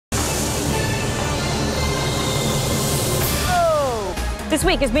This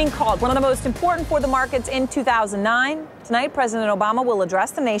week is being called one of the most important for the markets in 2009. Tonight, President Obama will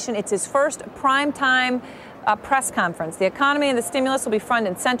address the nation. It's his first primetime press conference. The economy and the stimulus will be front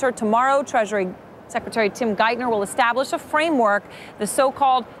and center. Tomorrow, Treasury Secretary Tim Geithner will establish a framework, the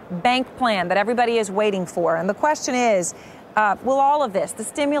so-called bank plan that everybody is waiting for. And the question is, will all of this, the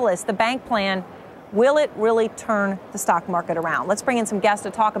stimulus, the bank plan, will it really turn the stock market around? Let's bring in some guests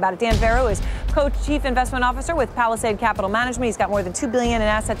to talk about it. Dan Vero is Co-Chief Investment Officer with Palisade Capital Management. He's got more than $2 billion in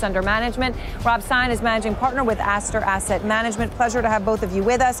assets under management. Rob Stein is Managing Partner with Astor Asset Management. Pleasure to have both of you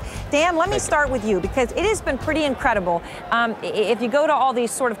with us. Dan, let me start with you because it has been pretty incredible. If you go to all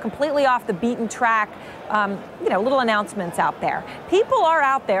these sort of completely off the beaten track, little announcements out there. People are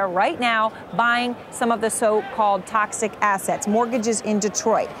out there right now buying some of the so-called toxic assets. Mortgages in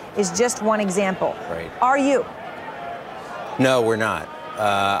Detroit is just one example. Right. Are you? No, we're not.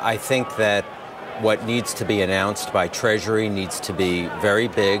 I think that what needs to be announced by Treasury needs to be very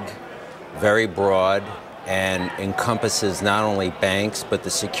big, very broad, and encompasses not only banks but the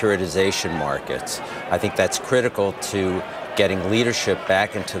securitization markets. I think that's critical to getting leadership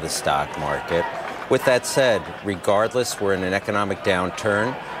back into the stock market. With that said, regardless, we're in an economic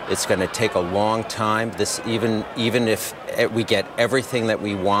downturn. It's going to take a long time. Even if we get everything that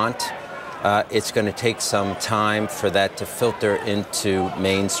we want, it's going to take some time for that to filter into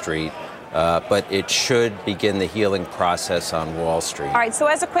Main Street. But it should begin the healing process on Wall Street. All right, so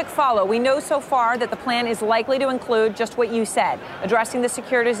as a quick follow, we know so far that the plan is likely to include just what you said, addressing the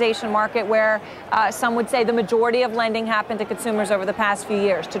securitization market where some would say the majority of lending happened to consumers over the past few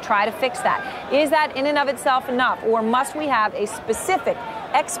years, to try to fix that. Is that in and of itself enough, or must we have a specific,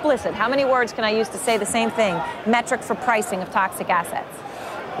 explicit, how many words can I use to say the same thing, metric for pricing of toxic assets?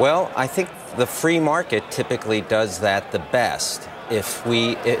 Well, I think the free market typically does that the best.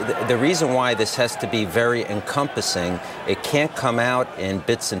 The reason why this has to be very encompassing, it can't come out in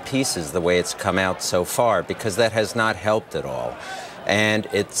bits and pieces the way it's come out so far, because that has not helped at all. And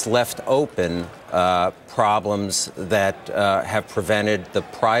it's left open problems that have prevented the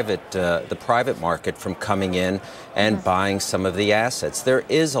private market from coming in and buying some of the assets. There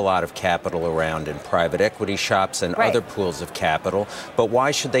is a lot of capital around in private equity shops and other pools of capital, but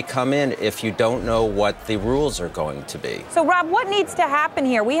why should they come in if you don't know what the rules are going to be? So, Rob, what needs to happen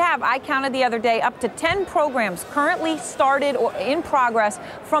here? We have, I counted the other day, up to 10 programs currently started or in progress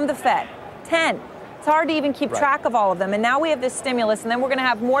from the Fed. 10. It's hard to even keep track of all of them. And now we have this stimulus, and then we're going to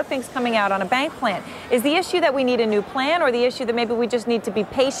have more things coming out on a bank plan. Is the issue that we need a new plan, or the issue that maybe we just need to be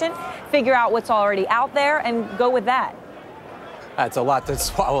patient, figure out what's already out there, and go with that? That's a lot to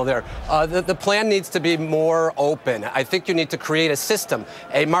swallow there. The plan needs to be more open. I think you need to create a system,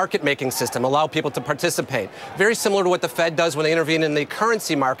 a market-making system, allow people to participate. Very similar to what the Fed does when they intervene in the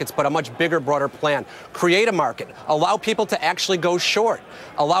currency markets, but a much bigger, broader plan. Create a market. Allow people to actually go short.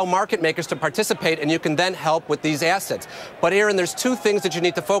 Allow market makers to participate, and you can then help with these assets. But, Aaron, there's two things that you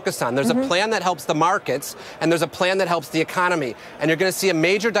need to focus on. There's a plan that helps the markets, and there's a plan that helps the economy. And you're going to see a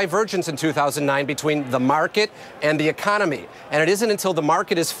major divergence in 2009 between the market and the economy. And it isn't until the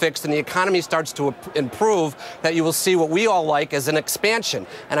market is fixed and the economy starts to improve that you will see what we all like as an expansion.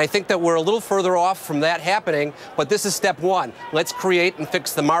 And I think that we're a little further off from that happening, but this is step one. Let's create and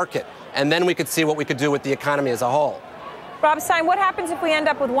fix the market, and then we could see what we could do with the economy as a whole. Rob Stein, what happens if we end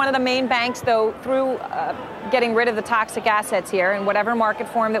up with one of the main banks, though, through getting rid of the toxic assets here in whatever market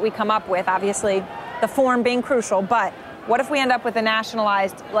form that we come up with, obviously the form being crucial, but what if we end up with a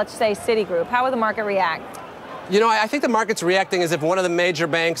nationalized, let's say, Citigroup? How would the market react? You know, I think the market's reacting as if one of the major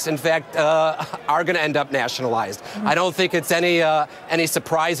banks, in fact, are going to end up nationalized. I don't think it's any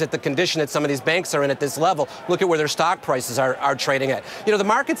surprise at the condition that some of these banks are in at this level. Look at where their stock prices are trading at. You know, the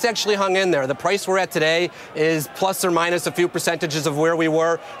market's actually hung in there. The price we're at today is plus or minus a few percentages of where we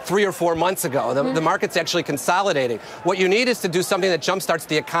were 3 or 4 months ago. The market's actually consolidating. What you need is to do something that jumpstarts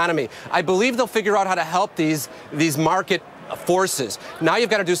the economy. I believe they'll figure out how to help these market forces. Now you've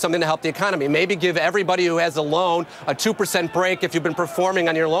got to do something to help the economy. Maybe give everybody who has a loan a 2% break if you've been performing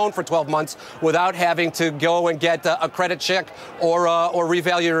on your loan for 12 months without having to go and get a credit check or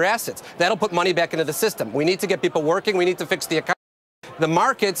revalue your assets. That'll put money back into the system. We need to get people working. We need to fix the economy. The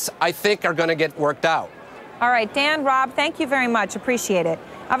markets, I think, are going to get worked out. All right, Dan, Rob, thank you very much. Appreciate it.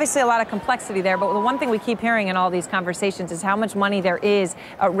 Obviously, a lot of complexity there, but the one thing we keep hearing in all these conversations is how much money there is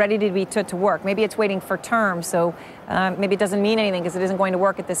ready to be put to work. Maybe it's waiting for terms, so maybe it doesn't mean anything because it isn't going to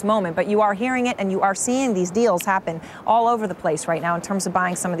work at this moment. But you are hearing it, and you are seeing these deals happen all over the place right now in terms of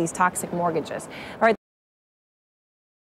buying some of these toxic mortgages. All right.